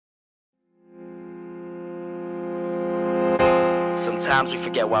Sometimes we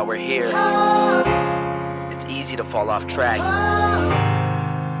forget why we're here. It's easy to fall off track.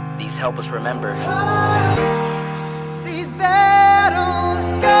 These help us remember. These battle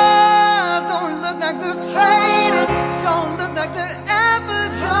scars don't look like they're faded, don't look like they're ever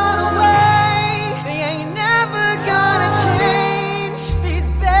gone away. They ain't never gonna change. These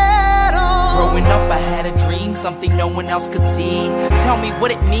battles. Growing up I had a dream, something no one else could see. Tell me what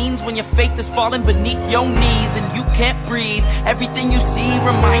it means when your faith is falling beneath your knees and you can't breathe. Everything you see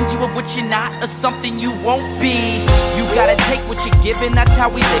reminds you of what you're not or something you won't be. You gotta take what you're given, that's how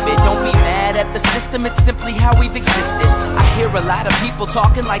we live it. Don't be mad at the system, it's simply how we've existed. I hear a lot of people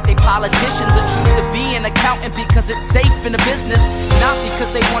talking like they politicians and choose to be an accountant because it's safe in the business. Not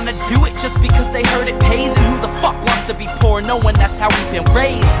because they wanna do it, just because they heard it pays. And who the fuck wants to be poor knowing that's how we've been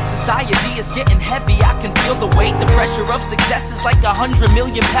raised? Society is getting heavy, I can feel the weight. The pressure of success is like 100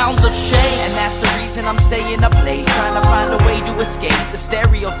 million pounds of shame. And that's the reason I'm staying up late, trying to find a way to escape the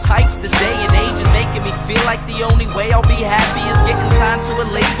stereotypes this day and age is making me feel like the only way I'll be happy is getting signed to a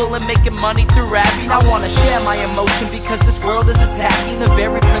label and making money through rapping. I wanna share my emotion because this world is attacking the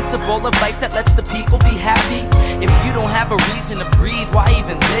very principle of life that lets the people be happy. If you don't have a reason to breathe, why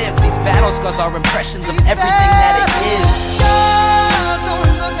even live? These battle scars are impressions of everything that it is.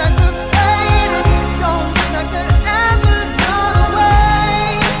 Don't look like they're faded, don't look like they're ever gone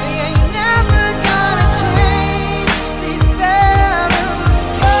away. They ain't never gonna change. These battle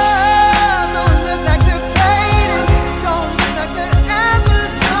scars don't look like they're faded, don't look like they're ever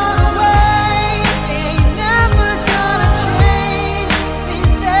gone away. They ain't never gonna change.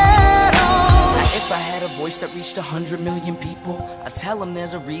 These battles. Now, if I had a voice that reached 100 million people, I'd tell them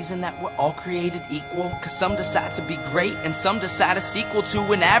there's a reason that we're all created equal. Cause some decide to be great and some decide a sequel to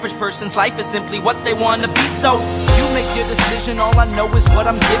an average person's life is simply what they want to be. So you make your decision, all I know is what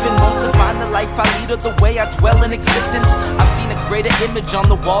I'm given. Won't define the life I lead or the way I dwell in existence. I've seen a greater image on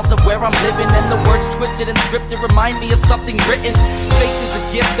the walls of where I'm living, and the words twisted and scripted remind me of something written. Faith is a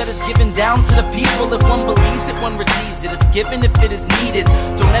gift that is given down to the people. If one believes it, one receives it. It's given if it is needed.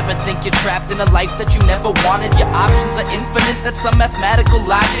 Don't ever think you're trapped in a life that you never wanted. Your options are infinite, that's some mathematical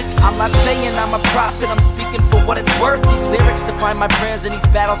logic. I'm not saying I'm a prophet, I'm speaking for what it's worth. These lyrics define my prayers and these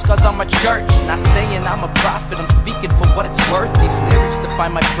battle scars on my church. Not saying I'm a prophet, I'm speaking for what it's worth. These lyrics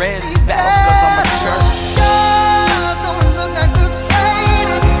define my prayers, these battle scars on my church.